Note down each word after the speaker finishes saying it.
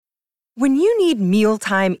When you need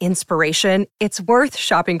mealtime inspiration, it's worth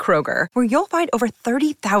shopping Kroger, where you'll find over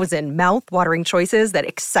 30,000 mouth-watering choices that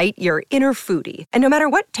excite your inner foodie. And no matter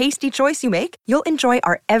what tasty choice you make, you'll enjoy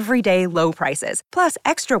our everyday low prices, plus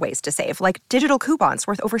extra ways to save, like digital coupons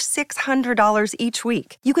worth over $600 each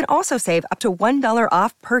week. You can also save up to $1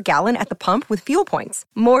 off per gallon at the pump with fuel points.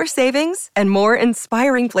 More savings and more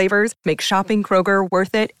inspiring flavors make shopping Kroger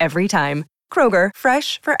worth it every time. Kroger,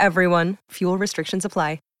 fresh for everyone. Fuel restrictions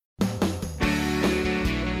apply.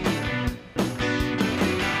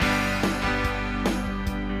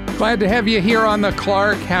 Glad to have you here on the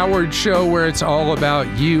Clark Howard Show, where it's all about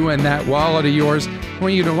you and that wallet of yours. I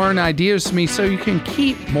want you to learn ideas from me so you can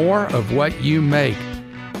keep more of what you make.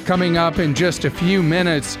 Coming up in just a few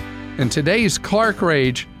minutes, in today's Clark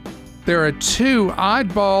Rage, there are 2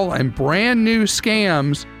 oddball and brand new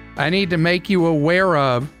scams I need to make you aware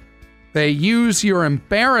of. They use your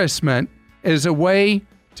embarrassment as a way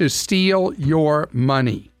to steal your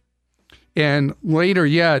money. And later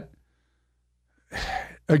yet,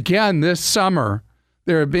 again, this summer,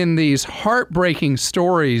 there have been these heartbreaking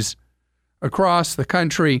stories across the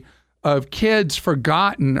country of kids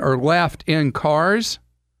forgotten or left in cars.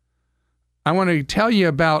 I want to tell you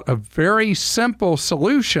about a very simple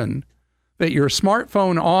solution that your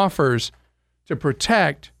smartphone offers to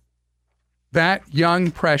protect that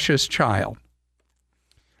young, precious child.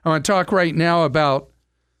 I want to talk right now about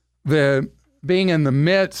being in the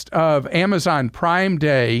midst of Amazon Prime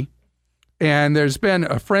Day. And there's been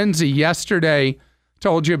a frenzy yesterday.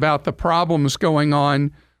 Told you about the problems going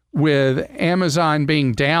on with Amazon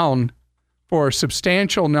being down for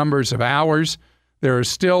substantial numbers of hours. There are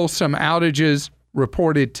still some outages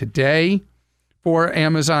reported today for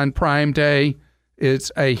Amazon Prime Day.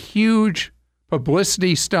 It's a huge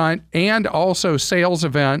publicity stunt and also sales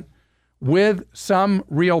event with some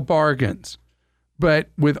real bargains. But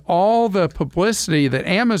with all the publicity that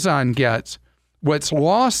Amazon gets, what's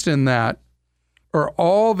lost in that are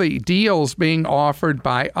all the deals being offered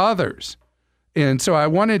by others. And so I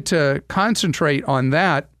wanted to concentrate on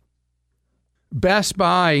that. Best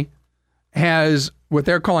Buy has what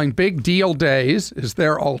they're calling Big Deal Days, is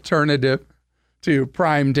their alternative to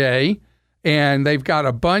Prime Day. And they've got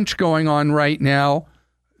a bunch going on right now,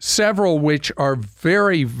 several which are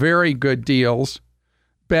very, very good deals.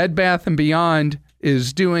 Bed Bath & Beyond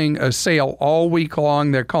is doing a sale all week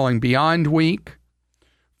long. They're calling Beyond Week.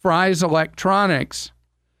 Fry's Electronics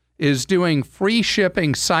is doing free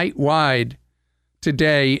shipping site-wide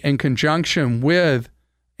today in conjunction with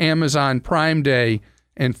Amazon Prime Day.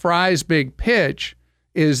 And Fry's big pitch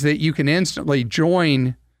is that you can instantly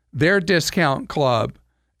join their discount club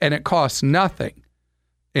and it costs nothing.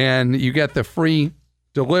 And you get the free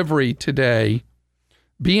delivery today.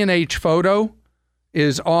 B&H Photo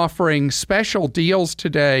is offering special deals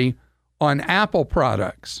today on Apple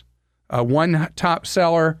products. One top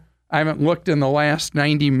seller, I haven't looked in the last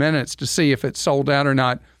 90 minutes to see if it's sold out or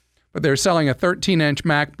not, but they're selling a 13-inch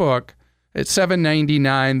MacBook at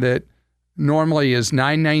 $799 that normally is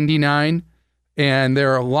 $999. And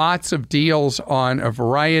there are lots of deals on a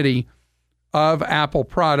variety of Apple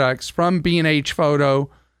products from B&H Photo.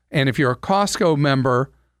 And if you're a Costco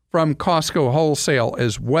member, from Costco Wholesale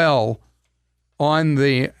as well on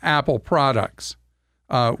the Apple products.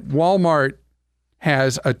 Walmart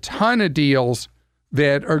has a ton of deals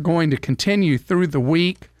that are going to continue through the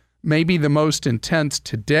week, maybe the most intense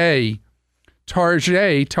today.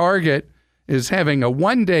 Target is having a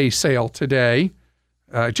one-day sale today.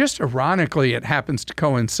 Just ironically, it happens to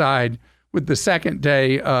coincide with the second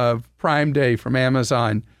day of Prime Day from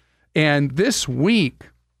Amazon. And this week,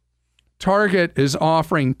 Target is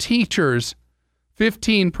offering teachers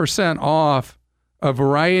 15% off a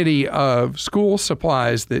variety of school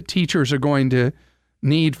supplies that teachers are going to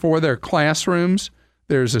need for their classrooms.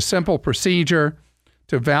 There's a simple procedure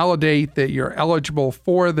to validate that you're eligible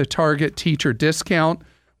for the Target teacher discount.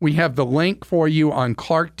 We have the link for you on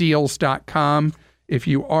clarkdeals.com if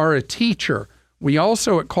you are a teacher. We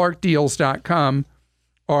also at clarkdeals.com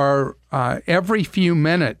are every few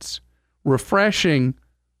minutes refreshing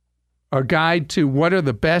a guide to what are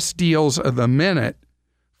the best deals of the minute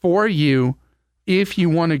for you if you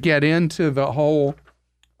want to get into the whole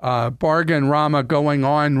Bargain-Rama going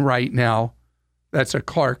on right now. That's a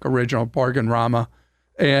Clark original, Bargain-Rama.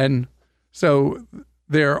 And so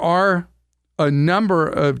there are a number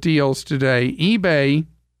of deals today. eBay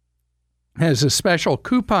has a special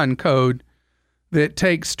coupon code that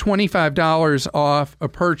takes $25 off a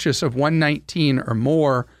purchase of $119 or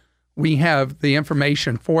more. We have the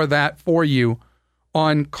information for that for you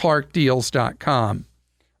on clarkdeals.com.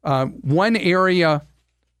 One area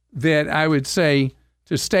that I would say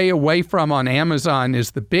to stay away from on Amazon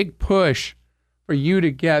is the big push for you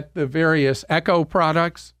to get the various Echo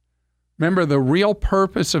products. Remember, the real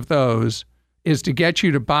purpose of those is to get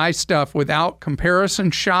you to buy stuff without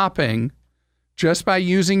comparison shopping, just by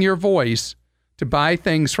using your voice to buy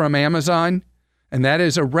things from Amazon. And that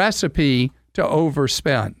is a recipe to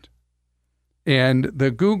overspend. And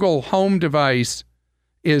the Google Home device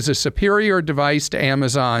is a superior device to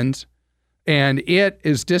Amazon's, and it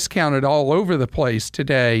is discounted all over the place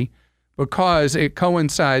today because it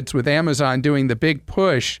coincides with Amazon doing the big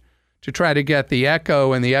push to try to get the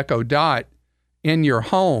Echo and the Echo Dot in your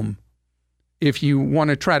home. If you want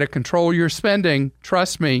to try to control your spending,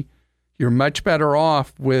 trust me, you're much better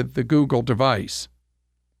off with the Google device.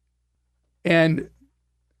 And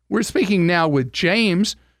we're speaking now with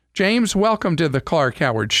James. James, welcome to the Clark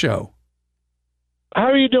Howard Show. How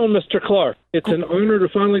are you doing, Mr. Clark? It's an honor to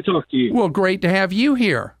finally talk to you. Well, great to have you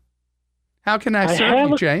here. How can I serve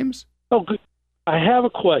you, James? Oh, good. I have a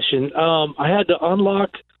question. I had to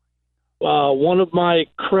unlock one of my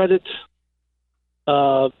credit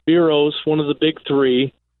bureaus, one of the big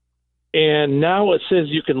three, and now it says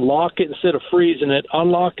you can lock it instead of freezing it,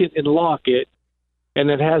 unlock it and lock it, and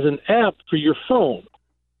it has an app for your phone.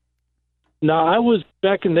 Now,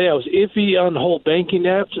 back in the day, I was iffy on the whole banking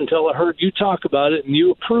apps until I heard you talk about it and you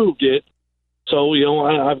approved it. So,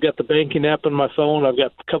 I've got the banking app on my phone. I've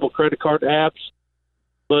got a couple credit card apps.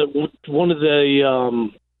 But one of the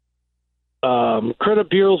credit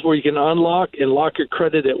bureaus where you can unlock and lock your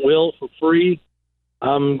credit at will for free,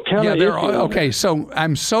 I'm kind of okay. So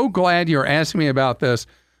I'm so glad you're asking me about this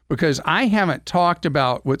because I haven't talked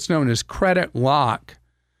about what's known as credit lock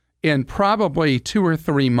in probably 2 or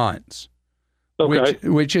 3 months. Okay.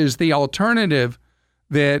 Which is the alternative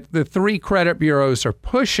that the 3 credit bureaus are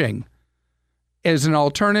pushing as an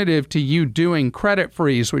alternative to you doing credit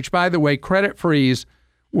freeze, which, by the way, credit freeze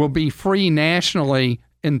will be free nationally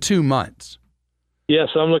in 2 months. Yes,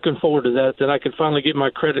 I'm looking forward to that. Then I can finally get my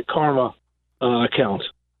Credit Karma account.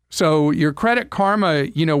 So your Credit Karma,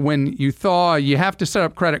 when you thaw, you have to set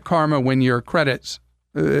up Credit Karma when your credit's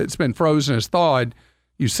it's been frozen as thawed.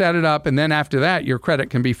 You set it up, and then after that, your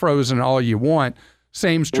credit can be frozen all you want.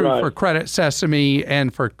 Same's true for Credit Sesame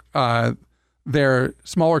and for their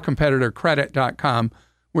smaller competitor, Credit.com,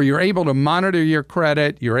 where you're able to monitor your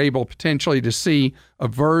credit. You're able potentially to see a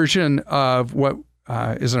version of what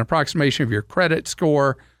is an approximation of your credit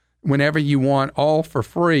score whenever you want, all for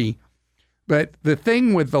free. But the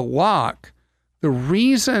thing with the lock, the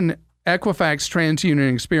reason Equifax, TransUnion,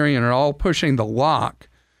 and Experian are all pushing the lock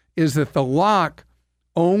is that the lock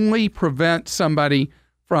only prevents somebody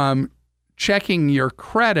from checking your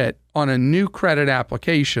credit on a new credit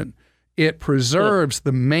application. It preserves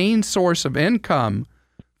the main source of income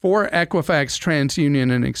for Equifax,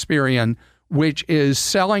 TransUnion, and Experian, which is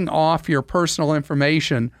selling off your personal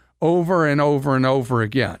information over and over and over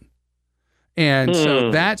again. And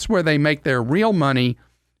so that's where they make their real money,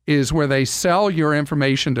 is where they sell your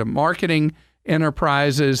information to marketing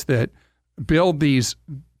enterprises that build these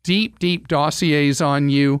deep dossiers on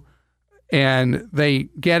you, and they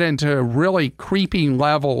get into really creepy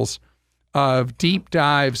levels of deep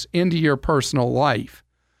dives into your personal life.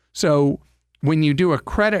 So when you do a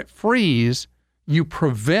credit freeze, you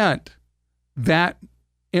prevent that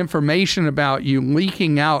information about you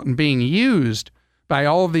leaking out and being used by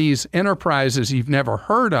all these enterprises you've never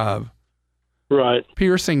heard of, right?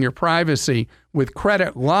 Piercing your privacy. With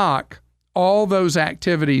Credit Lock, all those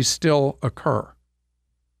activities still occur.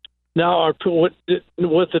 Now, with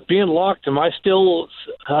it being locked, am I still,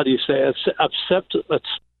 how do you say,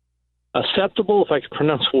 acceptable, if I can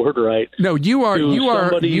pronounce the word right? No, you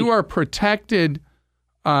are protected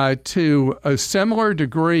to a similar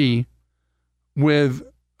degree with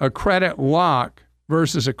a credit lock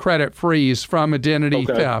versus a credit freeze from identity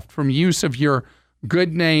theft, from use of your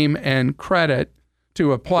good name and credit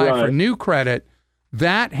to apply for new credit.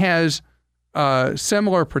 That has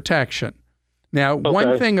similar protection. Now,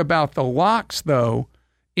 one thing about the locks, though,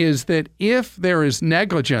 is that if there is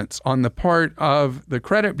negligence on the part of the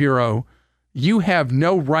credit bureau, you have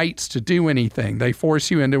no rights to do anything. They force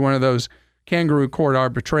you into one of those kangaroo court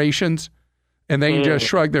arbitrations, and they can just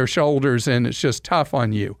shrug their shoulders, and it's just tough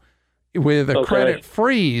on you. With a credit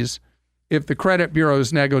freeze, if the credit bureau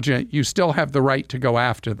is negligent, you still have the right to go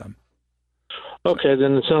after them. Okay,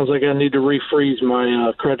 then it sounds like I need to refreeze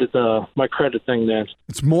my credit thing then.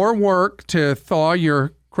 It's more work to thaw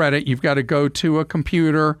your credit. You've got to go to a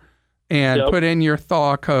computer and put in your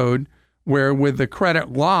thaw code, where with the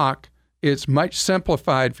Credit Lock, it's much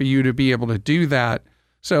simplified for you to be able to do that.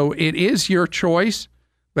 So it is your choice,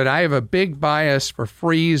 but I have a big bias for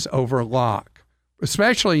freeze over lock.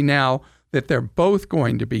 especially now that they're both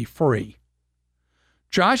going to be free.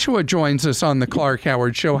 Joshua joins us on the Clark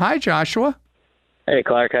Howard Show. Hi, Joshua. Hey,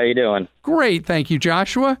 Clark. How you doing? Great. Thank you,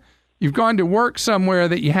 Joshua. You've gone to work somewhere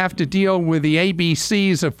that you have to deal with the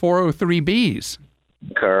ABCs of 403Bs.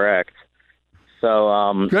 Correct.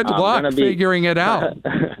 So, good luck figuring it out.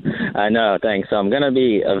 I know. Thanks. So I'm going to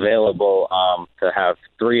be available to have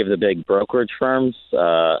 3 of the big brokerage firms.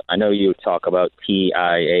 I know you talk about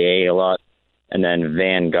TIAA a lot, and then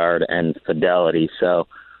Vanguard and Fidelity. So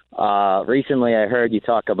recently I heard you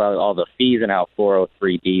talk about all the fees and how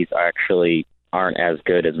 403Bs actually aren't as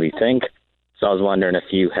good as we think. So I was wondering if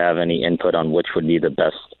you have any input on which would be the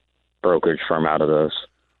best brokerage firm out of those.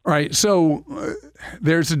 All right. So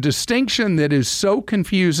there's a distinction that is so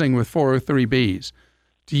confusing with 403Bs.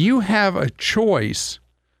 Do you have a choice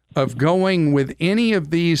of going with any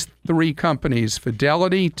of these 3 companies,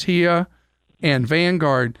 Fidelity, TIA, and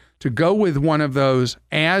Vanguard, to go with one of those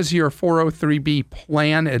as your 403B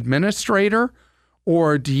plan administrator?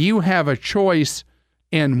 Or do you have a choice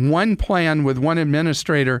in one plan with one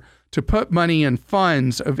administrator to put money in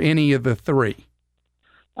funds of any of the 3?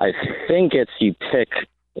 I think it's you pick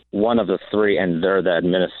one of the 3 and they're the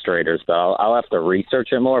administrators, but I'll have to research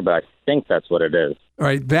it more, but I think that's what it is. All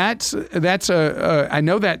right. That's I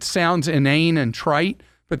know that sounds inane and trite,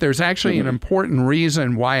 but there's actually an important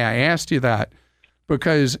reason why I asked you that.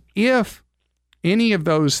 Because if any of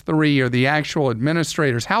those 3 are the actual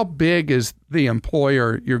administrators, how big is the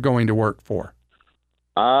employer you're going to work for?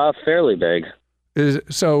 Fairly big.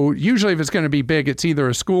 So usually if it's going to be big, it's either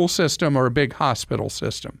a school system or a big hospital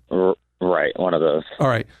system. Right, one of those. All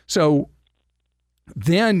right. So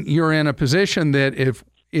then you're in a position that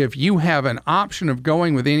if you have an option of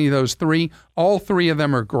going with any of those 3, all 3 of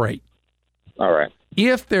them are great. All right.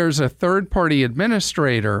 If there's a third-party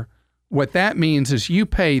administrator, what that means is you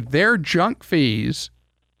pay their junk fees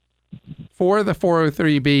for the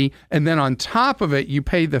 403B, and then on top of it, you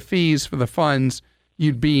pay the fees for the funds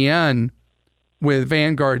you'd be in with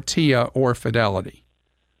Vanguard, TIA, or Fidelity.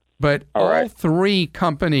 But all 3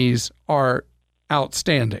 companies are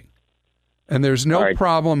outstanding, and there's no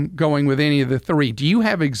problem going with any of the 3. Do you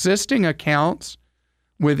have existing accounts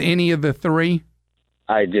with any of the 3?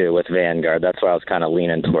 I do, with Vanguard. That's why I was kind of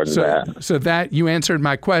leaning towards that. So that you answered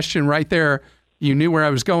my question right there. You knew where I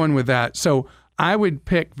was going with that. So I would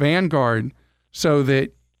pick Vanguard so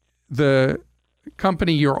that the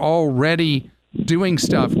company you're already doing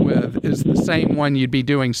stuff with is the same one you'd be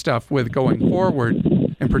doing stuff with going forward.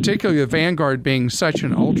 And particularly the Vanguard being such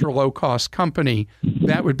an ultra low-cost company,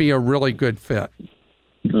 that would be a really good fit.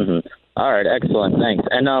 Mm-hmm. All right, excellent, thanks.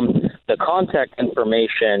 And the contact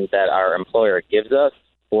information that our employer gives us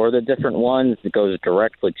for the different ones goes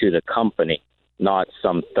directly to the company, not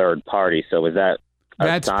some third party. So is that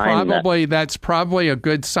that's probably a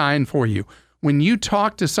good sign for you. When you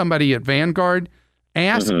talk to somebody at Vanguard,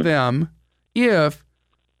 ask them if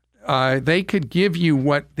they could give you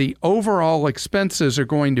what the overall expenses are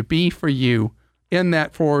going to be for you in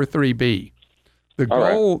that 403B.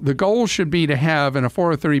 The goal should be to have in a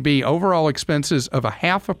 403B overall expenses of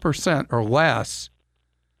 0.5% or less,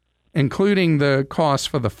 including the cost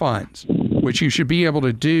for the funds, which you should be able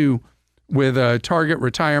to do with a target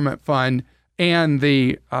retirement fund and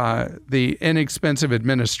the inexpensive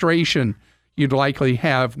administration you'd likely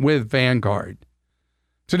have with Vanguard.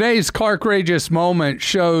 Today's Clarkrageous Moment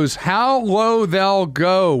shows how low they'll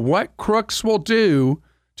go, what crooks will do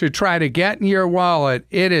to try to get in your wallet.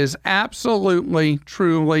 It is absolutely,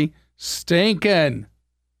 truly stinking.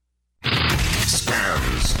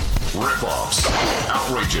 Scams, rip-offs,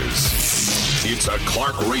 outrages. It's a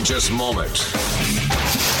Clarkrageous Moment.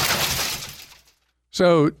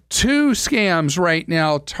 So 2 scams right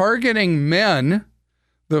now targeting men.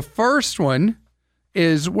 The first one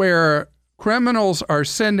is where criminals are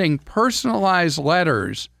sending personalized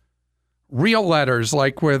letters, real letters,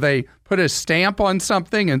 like where they put a stamp on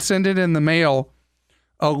something and send it in the mail,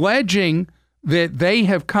 alleging that they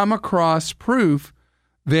have come across proof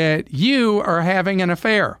that you are having an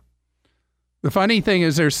affair. The funny thing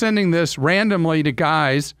is they're sending this randomly to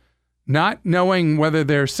guys, not knowing whether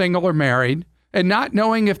they're single or married, and not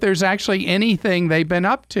knowing if there's actually anything they've been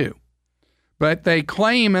up to. But they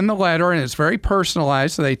claim in the letter, and it's very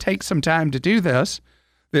personalized, so they take some time to do this,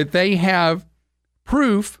 that they have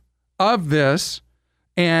proof of this.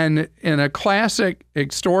 And in a classic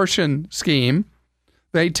extortion scheme,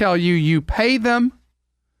 they tell you you pay them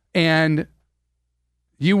and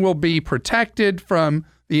you will be protected from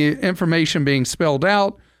the information being spilled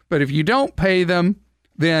out. But if you don't pay them,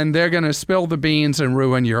 then they're going to spill the beans and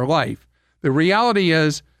ruin your life. The reality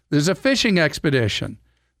is there's a fishing expedition.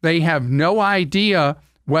 They have no idea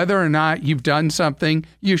whether or not you've done something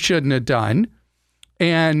you shouldn't have done.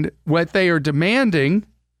 And what they are demanding,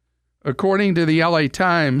 according to the LA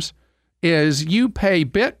Times, is you pay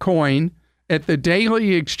Bitcoin at the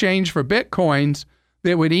daily exchange for Bitcoins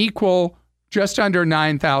that would equal just under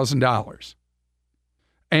 $9,000.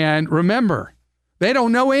 And remember, they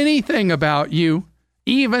don't know anything about you,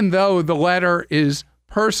 even though the letter is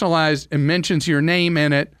personalized and mentions your name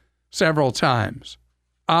in it several times.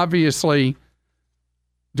 Obviously,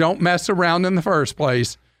 don't mess around in the first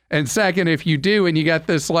place. And second, if you do and you get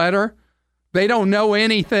this letter, they don't know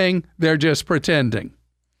anything. They're just pretending.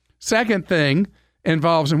 Second thing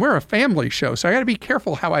involves, and we're a family show, so I got to be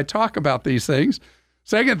careful how I talk about these things.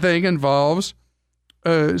 Second thing involves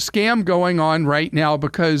a scam going on right now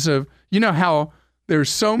because of, you know how there's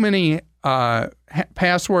so many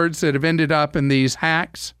passwords that have ended up in these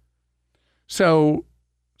hacks. So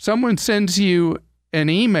someone sends you an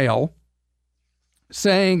email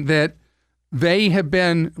saying that they have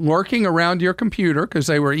been lurking around your computer because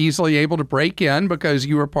they were easily able to break in because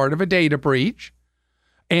you were part of a data breach.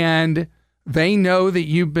 And they know that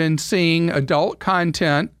you've been seeing adult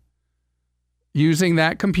content using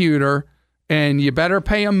that computer, and you better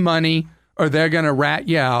pay them money or they're going to rat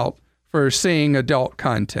you out for seeing adult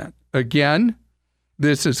content. Again,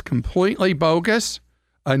 this is completely bogus.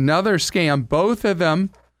 Another scam, both of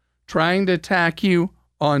them trying to attack you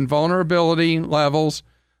on vulnerability levels,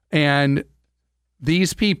 and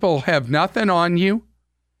these people have nothing on you.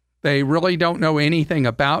 They really don't know anything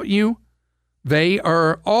about you. They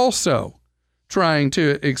are also trying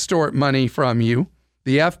to extort money from you.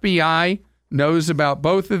 The FBI knows about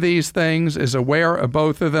both of these things, is aware of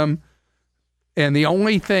both of them, and the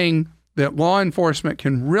only thing that law enforcement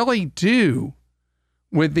can really do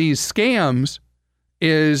with these scams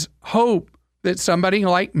is hope that somebody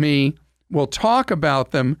like me will talk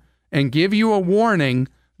about them and give you a warning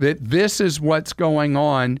that this is what's going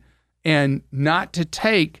on, and not to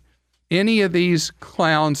take any of these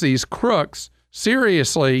clowns, these crooks,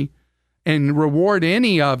 seriously and reward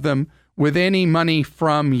any of them with any money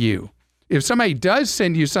from you. If somebody does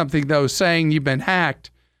send you something, though, saying you've been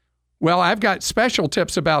hacked, well, I've got special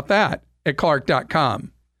tips about that at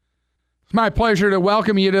Clark.com. It's my pleasure to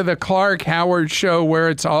welcome you to the Clark Howard Show, where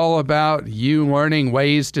it's all about you learning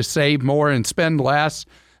ways to save more and spend less.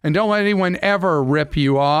 And don't let anyone ever rip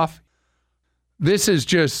you off. This is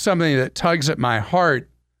just something that tugs at my heart.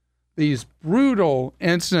 These brutal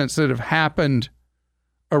incidents that have happened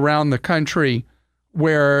around the country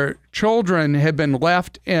where children have been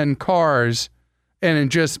left in cars and in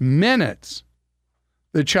just minutes,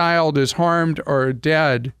 the child is harmed or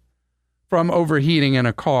dead from overheating in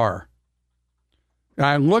a car.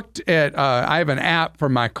 I looked at, I have an app for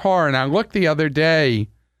my car, and I looked the other day,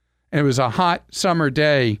 and it was a hot summer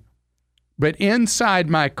day, but inside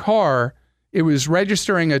my car, it was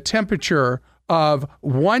registering a temperature of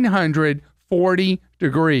 140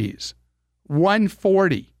 degrees.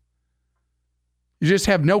 140. You just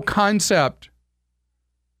have no concept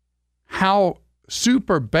how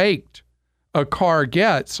super baked a car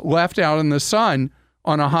gets left out in the sun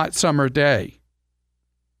on a hot summer day.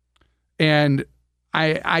 And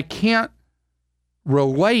I can't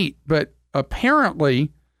relate, but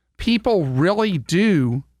apparently people really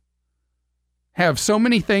do have so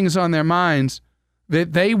many things on their minds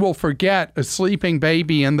that they will forget a sleeping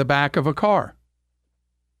baby in the back of a car.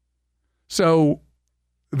 So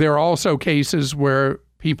there are also cases where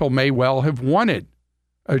people may well have wanted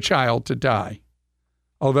a child to die,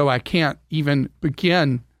 although I can't even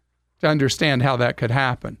begin to understand how that could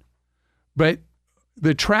happen. But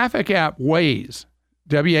the traffic app Waze,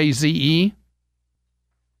 W-A-Z-E,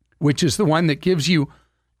 which is the one that gives you,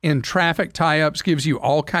 in traffic tie-ups, gives you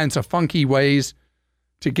all kinds of funky ways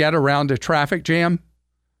to get around a traffic jam.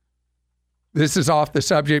 This is off the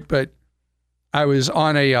subject, but I was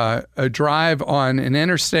on a drive on an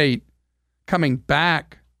interstate coming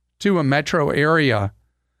back to a metro area,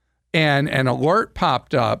 and an alert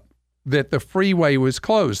popped up that the freeway was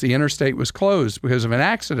closed. The interstate was closed because of an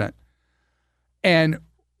accident. And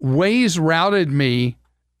Waze routed me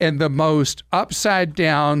in the most upside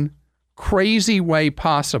down, crazy way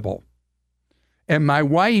possible. And my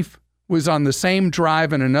wife was on the same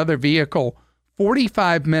drive in another vehicle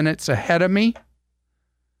 45 minutes ahead of me.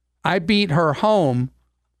 I beat her home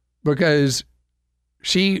because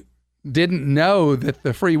she didn't know that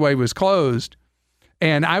the freeway was closed.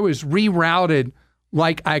 And I was rerouted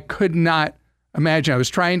like I could not imagine. I was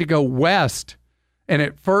trying to go west, and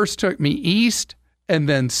it first took me east and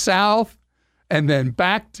then south and then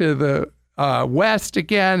back to the west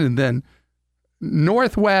again, and then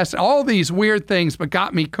Northwest, all these weird things, but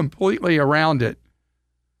got me completely around it.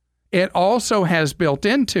 It also has built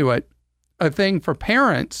into it a thing for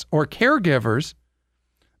parents or caregivers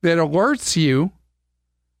that alerts you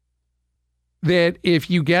that if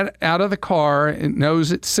you get out of the car and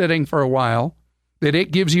knows it's sitting for a while, that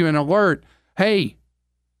it gives you an alert, hey,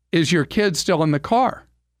 is your kid still in the car?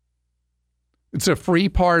 It's a free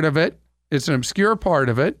part of it. It's an obscure part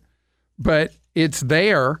of it, but it's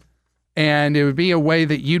there, and it would be a way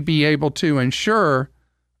that you'd be able to ensure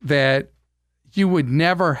that you would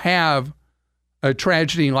never have a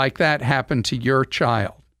tragedy like that happen to your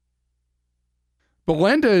child.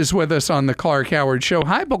 Belinda is with us on the Clark Howard Show.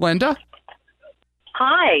 Hi, Belinda.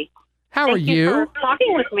 Hi. How are you? Thank you for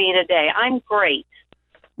talking with me today. I'm great.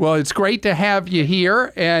 Well, it's great to have you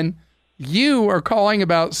here, and you are calling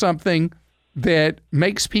about something that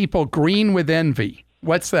makes people green with envy.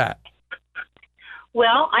 What's that?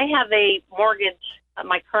 Well, I have a mortgage.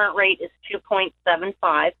 My current rate is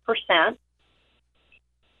 2.75%,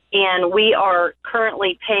 and we are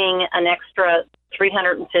currently paying an extra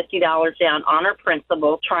 $350 down on our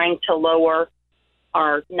principal, trying to lower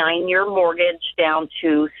our 9-year mortgage down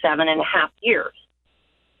to 7.5 years.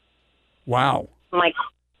 Wow. My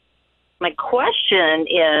question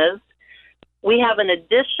is, we have an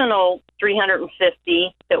additional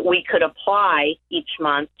 $350 that we could apply each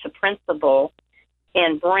month to principal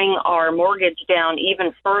and bring our mortgage down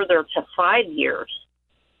even further to 5 years.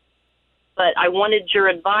 But I wanted your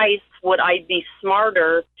advice. Would I be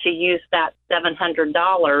smarter to use that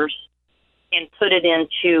 $700 and put it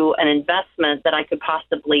into an investment that I could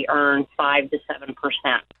possibly earn 5 to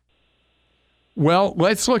 7%? Well,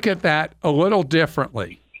 let's look at that a little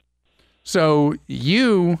differently. So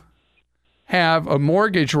you have a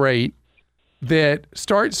mortgage rate that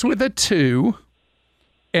starts with a 2,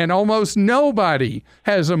 and almost nobody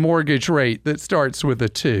has a mortgage rate that starts with a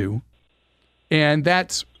 2, and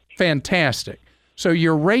that's fantastic. So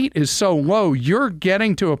your rate is so low, you're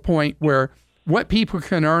getting to a point where what people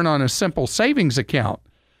can earn on a simple savings account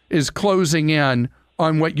is closing in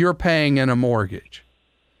on what you're paying in a mortgage.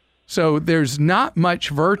 So there's not much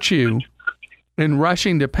virtue in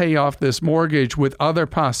rushing to pay off this mortgage with other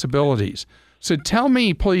possibilities. So tell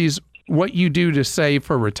me, please, what you do to save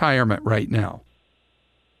for retirement right now.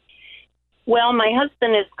 Well, my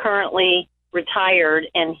husband is currently retired,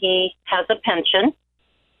 and he has a pension.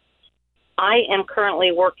 I am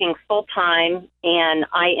currently working full-time, and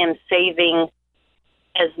I am saving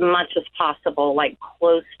as much as possible, like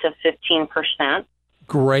close to 15%.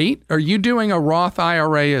 Great. Are you doing a Roth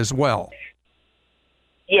IRA as well?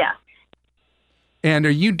 Yeah. And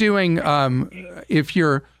are you doing, if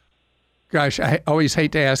you're, gosh, I always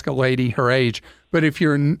hate to ask a lady her age, but if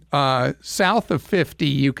you're south of 50,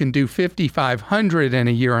 you can do $5,500 in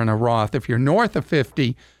a year in a Roth. If you're north of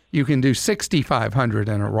 50, you can do $6,500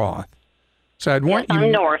 in a Roth. So I'd want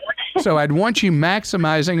I'm north. So I'd want you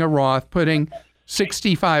maximizing a Roth, putting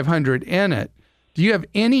 $6,500 in it. Do you have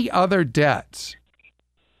any other debts?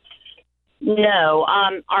 No.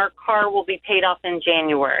 Our car will be paid off in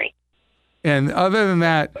January. And other than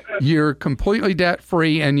that, you're completely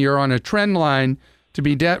debt-free, and you're on a trend line to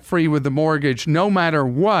be debt-free with the mortgage no matter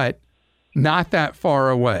what, not that far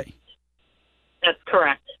away. That's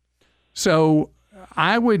correct. So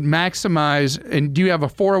I would maximize, and do you have a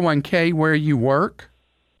 401k where you work?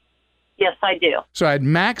 Yes, I do. So I'd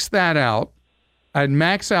max that out. I'd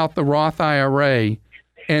max out the Roth IRA,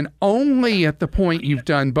 and only at the point you've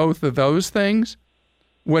done both of those things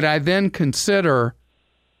would I then consider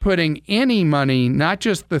putting any money, not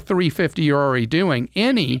just the $350 you're already doing,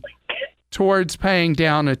 any towards paying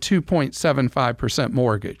down a 2.75%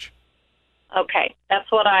 mortgage. Okay,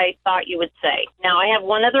 that's what I thought you would say. Now, I have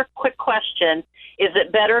one other quick question. Is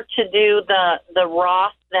it better to do the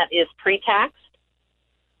Roth that is pre-taxed?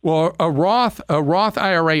 Well, a Roth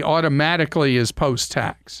IRA automatically is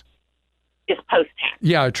post-tax. It's post-tax.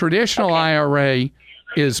 Yeah, a traditional IRA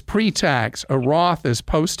is pre-tax. A Roth is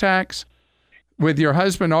post-tax. With your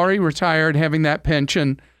husband already retired, having that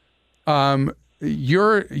pension,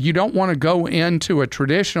 you don't want to go into a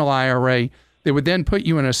traditional IRA that would then put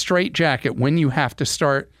you in a straitjacket when you have to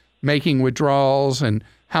start making withdrawals and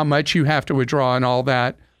how much you have to withdraw and all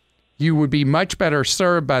that. You would be much better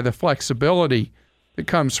served by the flexibility that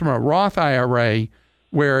comes from a Roth IRA,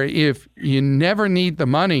 where if you never need the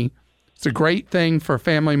money, it's a great thing for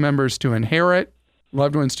family members to inherit,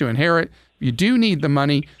 loved ones to inherit. If you do need the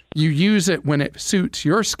money, you use it when it suits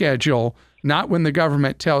your schedule, not when the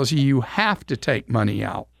government tells you you have to take money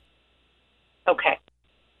out. Okay.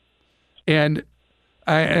 And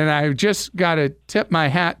I just got to tip my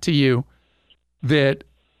hat to you that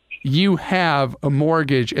you have a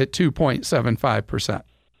mortgage at 2.75%.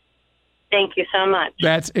 Thank you so much.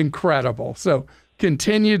 That's incredible. So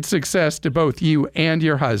continued success to both you and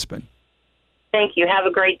your husband. Thank you. Have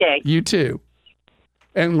a great day. You too.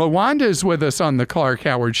 And LaWanda's with us on the Clark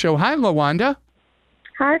Howard Show. Hi, LaWanda.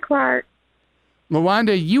 Hi, Clark.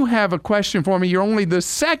 LaWanda, you have a question for me you're only the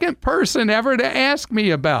second person ever to ask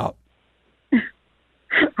me about.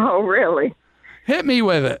 Oh, really? Hit me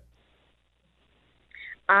with it.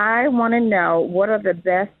 I want to know, what are the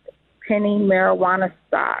best penny marijuana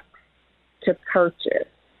stocks to purchase?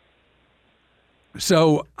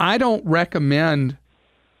 So I don't recommend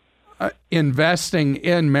investing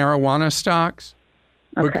in marijuana stocks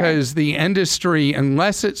because the industry,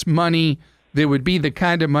 unless it's money that would be the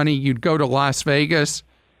kind of money you'd go to Las Vegas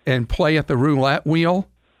and play at the roulette wheel,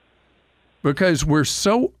 because we're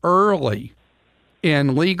so early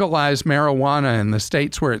in legalized marijuana in the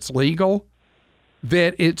states where it's legal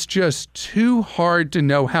that it's just too hard to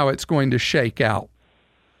know how it's going to shake out.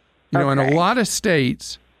 You know, in a lot of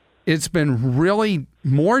states, it's been really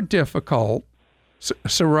more difficult,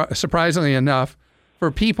 surprisingly enough,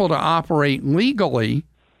 for people to operate legally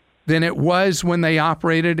than it was when they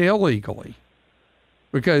operated illegally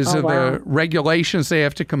because of the regulations they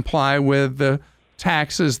have to comply with, the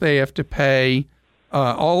taxes they have to pay,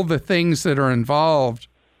 all the things that are involved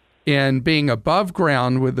in being above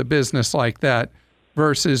ground with a business like that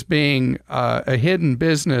versus being a hidden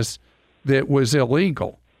business that was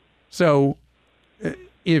illegal. So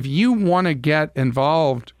if you want to get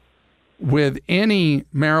involved with any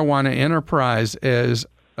marijuana enterprise as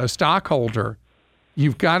a stockholder,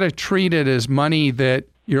 you've got to treat it as money that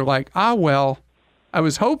you're like, well, I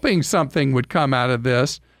was hoping something would come out of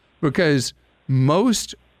this, because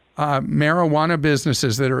most marijuana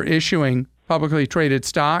businesses that are issuing publicly traded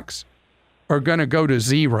stocks are going to go to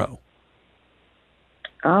zero.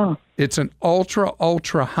 Oh. It's an ultra,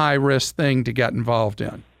 ultra high risk thing to get involved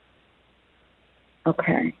in.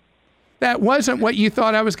 Okay. That wasn't what you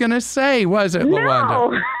thought I was going to say, was it,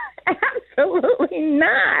 LaWanda? No, absolutely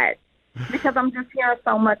not. Because I'm just hearing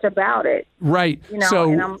so much about it. Right. You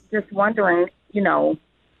know, and I'm just wondering, you know.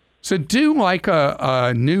 So do like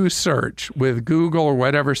a news search with Google or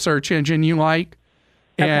whatever search engine you like,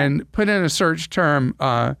 and put in a search term,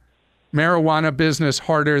 marijuana business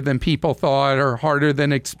harder than people thought, or harder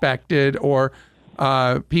than expected, or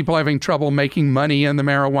people having trouble making money in the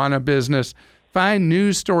marijuana business. Find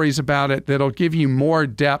news stories about it that'll give you more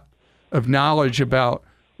depth of knowledge about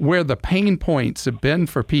where the pain points have been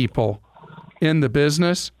for people in the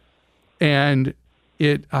business. And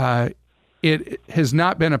it has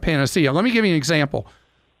not been a panacea. Let me give you an example.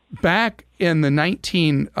 Back in the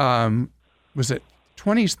 20s,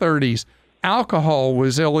 30s, alcohol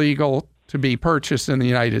was illegal to be purchased in the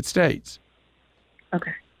United States.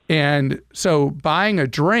 Okay. And so buying a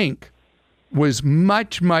drink was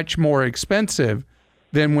much, much more expensive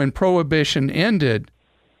than when Prohibition ended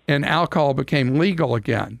and alcohol became legal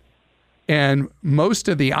again. And most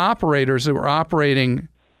of the operators that were operating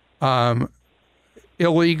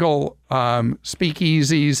illegal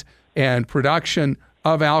speakeasies and production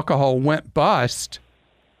of alcohol went bust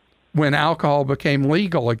when alcohol became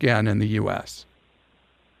legal again in the U.S.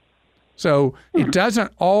 So it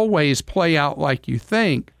doesn't always play out like you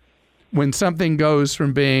think. When something goes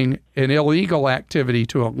from being an illegal activity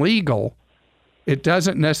to a legal, it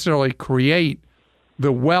doesn't necessarily create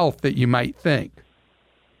the wealth that you might think.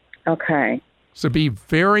 Okay. So be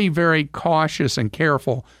very, very cautious and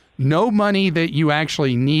careful. No money that you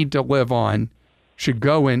actually need to live on should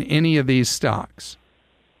go in any of these stocks.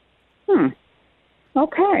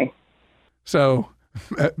 Okay. So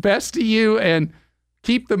best to you, and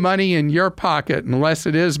keep the money in your pocket. Unless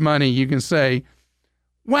it is money, you can say,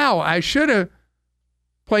 wow, I should have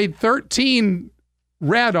played 13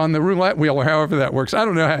 red on the roulette wheel, or however that works. I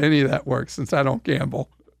don't know how any of that works since I don't gamble.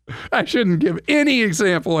 I shouldn't give any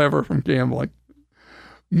example ever from gambling.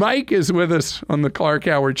 Mike is with us on the Clark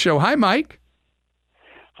Howard Show. Hi, Mike.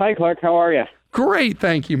 Hi, Clark. How are you? Great.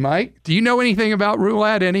 Thank you, Mike. Do you know anything about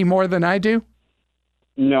roulette any more than I do?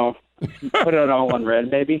 No. Put it all on red,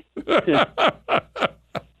 maybe.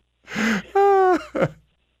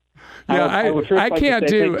 I can't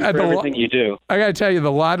do everything you do. I got to tell you,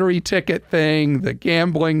 the lottery ticket thing, the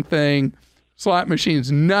gambling thing, slot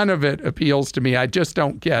machines, none of it appeals to me. I just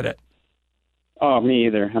don't get it. Oh, me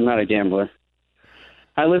either. I'm not a gambler.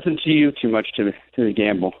 I listen to you too much to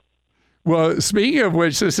gamble. Well, speaking of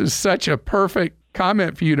which, this is such a perfect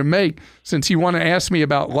comment for you to make, since you want to ask me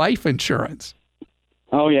about life insurance.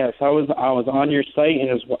 Oh, yes. I was on your site,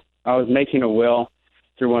 and I was making a will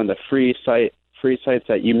through one of the free sites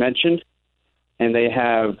that you mentioned. and they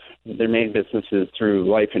have their main businesses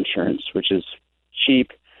through life insurance, which is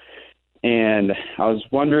cheap. And I was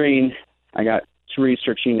wondering, I got to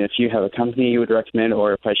researching if you have a company you would recommend,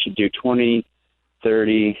 or if I should do 20,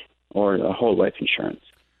 30, or a whole life insurance.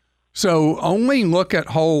 So only look at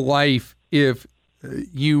whole life if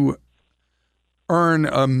you earn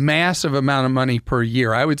a massive amount of money per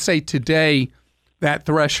year. I would say today that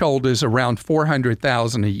threshold is around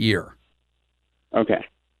 $400,000 a year. Okay.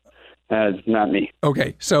 That's not me.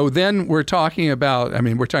 Okay. So then we're talking about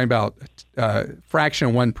fraction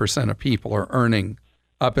of 1% of people are earning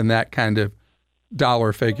up in that kind of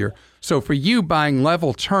dollar figure. So for you buying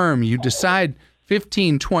level term, you decide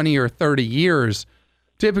 15, 20, or 30 years,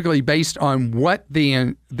 typically based on what the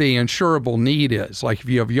insurable need is. Like if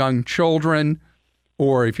you have young children,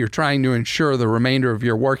 or if you're trying to insure the remainder of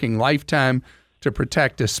your working lifetime to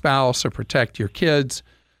protect a spouse or protect your kids.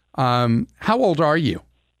 How old are you?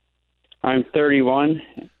 I'm 31,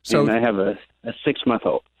 and I have a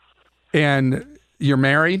 6-month-old. And you're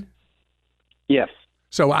married? Yes.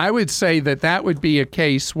 So I would say that would be a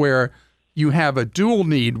case where you have a dual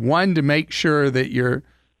need, one to make sure that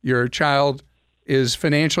your child is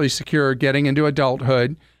financially secure getting into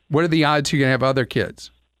adulthood. What are the odds you're going to have other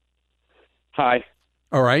kids? High.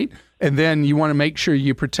 All right. And then you want to make sure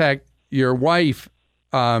you protect your wife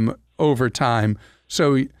over time.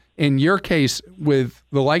 So in your case, with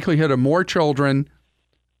the likelihood of more children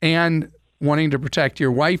and wanting to protect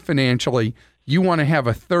your wife financially, you want to have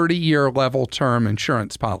a 30-year level term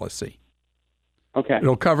insurance policy. Okay.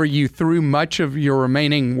 It'll cover you through much of your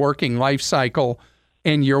remaining working life cycle,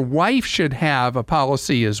 and your wife should have a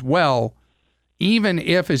policy as well, even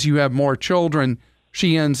if, as you have more children,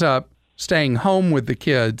 she ends up staying home with the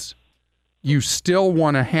kids. You still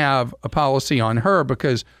want to have a policy on her,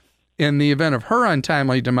 because in the event of her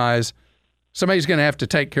untimely demise, somebody's going to have to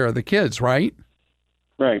take care of the kids, right?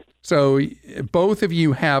 Right. So both of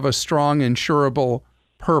you have a strong insurable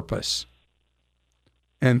purpose,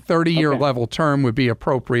 and 30-year level term would be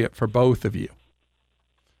appropriate for both of you.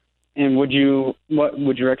 And what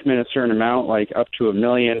would you recommend a certain amount, like up to $1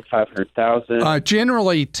 million, 500,000?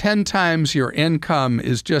 Generally, 10 times your income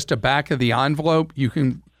is just a back of the envelope. You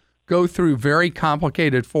can go through very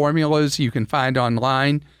complicated formulas you can find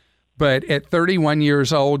online, but at 31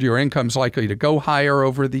 years old, your income's likely to go higher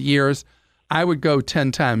over the years. I would go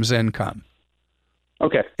 10 times income.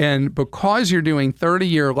 Okay. And because you're doing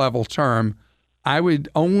 30-year level term, I would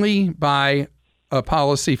only buy a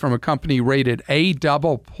policy from a company rated A+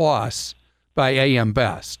 by AM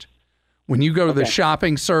Best. When you go to the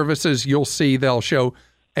shopping services, you'll see they'll show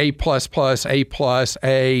A++,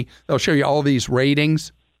 A+, they'll show you all these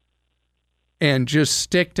ratings, and just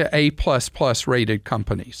stick to A++ rated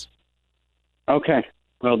companies. Okay,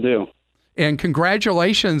 will do. And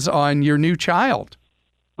congratulations on your new child.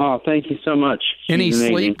 Oh, thank you so much. Any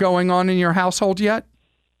sleep going on in your household yet?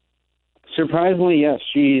 Surprisingly, yes.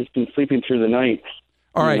 She's been sleeping through the night.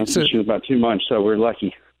 All right. So she was about 2 months, so we're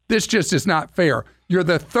lucky. This just is not fair. You're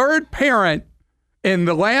the third parent in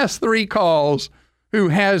the last 3 calls who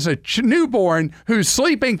has a newborn who's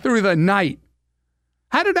sleeping through the night.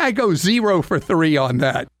 How did I go 0 for 3 on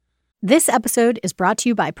that? This episode is brought to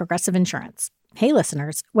you by Progressive Insurance. Hey,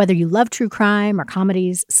 listeners, whether you love true crime or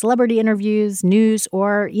comedies, celebrity interviews, news,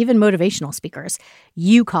 or even motivational speakers,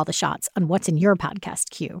 you call the shots on what's in your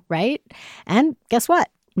podcast queue, right? And guess what?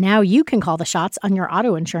 Now you can call the shots on your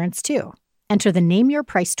auto insurance, too. Enter the Name Your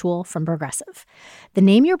Price tool from Progressive. The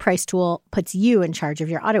Name Your Price tool puts you in charge of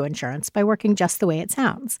your auto insurance by working just the way it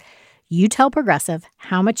sounds. You tell Progressive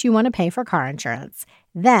how much you want to pay for car insurance.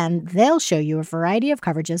 Then they'll show you a variety of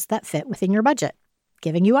coverages that fit within your budget,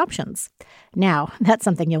 giving you options. Now, that's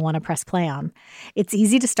something you'll want to press play on. It's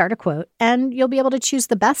easy to start a quote, and you'll be able to choose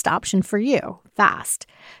the best option for you fast.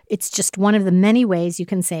 It's just one of the many ways you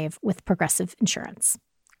can save with Progressive Insurance.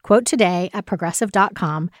 Quote today at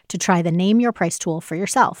Progressive.com to try the Name Your Price tool for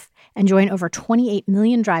yourself and join over 28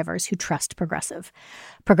 million drivers who trust Progressive.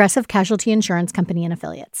 Progressive Casualty Insurance Company and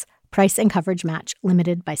Affiliates. Price and coverage match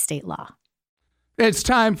limited by state law. It's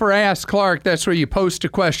time for Ask Clark. That's where you post a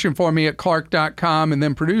question for me at Clark.com, and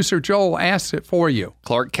then producer Joel asks it for you.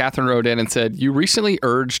 Catherine wrote in and said, you recently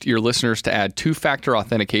urged your listeners to add 2-factor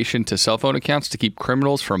authentication to cell phone accounts to keep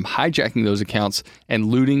criminals from hijacking those accounts and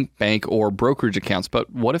looting bank or brokerage accounts.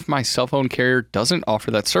 But what if my cell phone carrier doesn't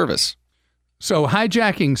offer that service? So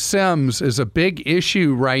hijacking SIMs is a big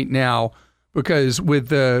issue right now, because with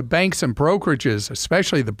the banks and brokerages,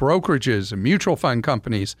 especially the brokerages and mutual fund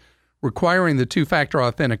companies, requiring the 2-factor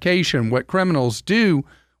authentication, what criminals do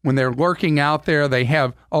when they're lurking out there, they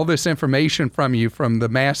have all this information from you from the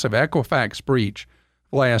massive Equifax breach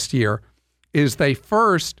last year, is they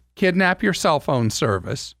first kidnap your cell phone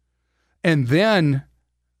service, and then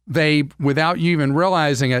they, without you even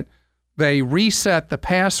realizing it, they reset the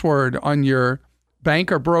password on your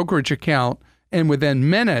bank or brokerage account, and within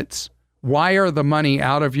minutes, wire the money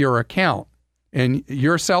out of your account. And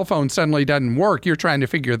your cell phone suddenly doesn't work. You're trying to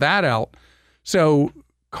figure that out. So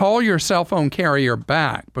call your cell phone carrier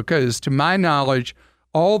back, because to my knowledge,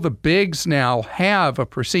 all the bigs now have a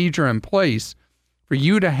procedure in place for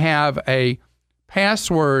you to have a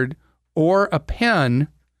password or a PIN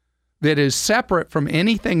that is separate from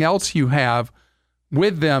anything else you have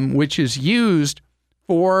with them, which is used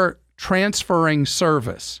for transferring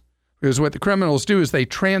service. Because what the criminals do is they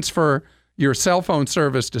transfer your cell phone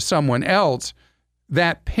service to someone else.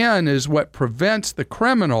 That PIN is what prevents the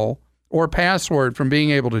criminal or password from being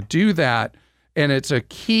able to do that, and it's a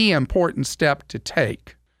key important step to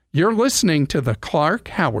take. You're listening to The Clark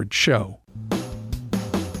Howard Show.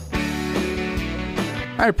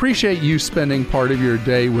 I appreciate you spending part of your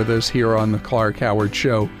day with us here on The Clark Howard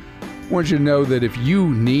Show. I want you to know that if you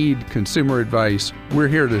need consumer advice, we're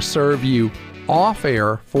here to serve you off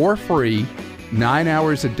air for free, 9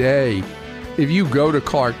 hours a day. If you go to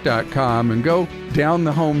clark.com and go down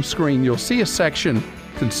the home screen, you'll see a section,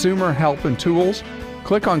 Consumer Help and Tools.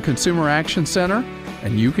 Click on Consumer Action Center,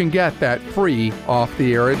 and you can get that free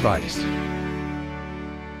off-the-air advice.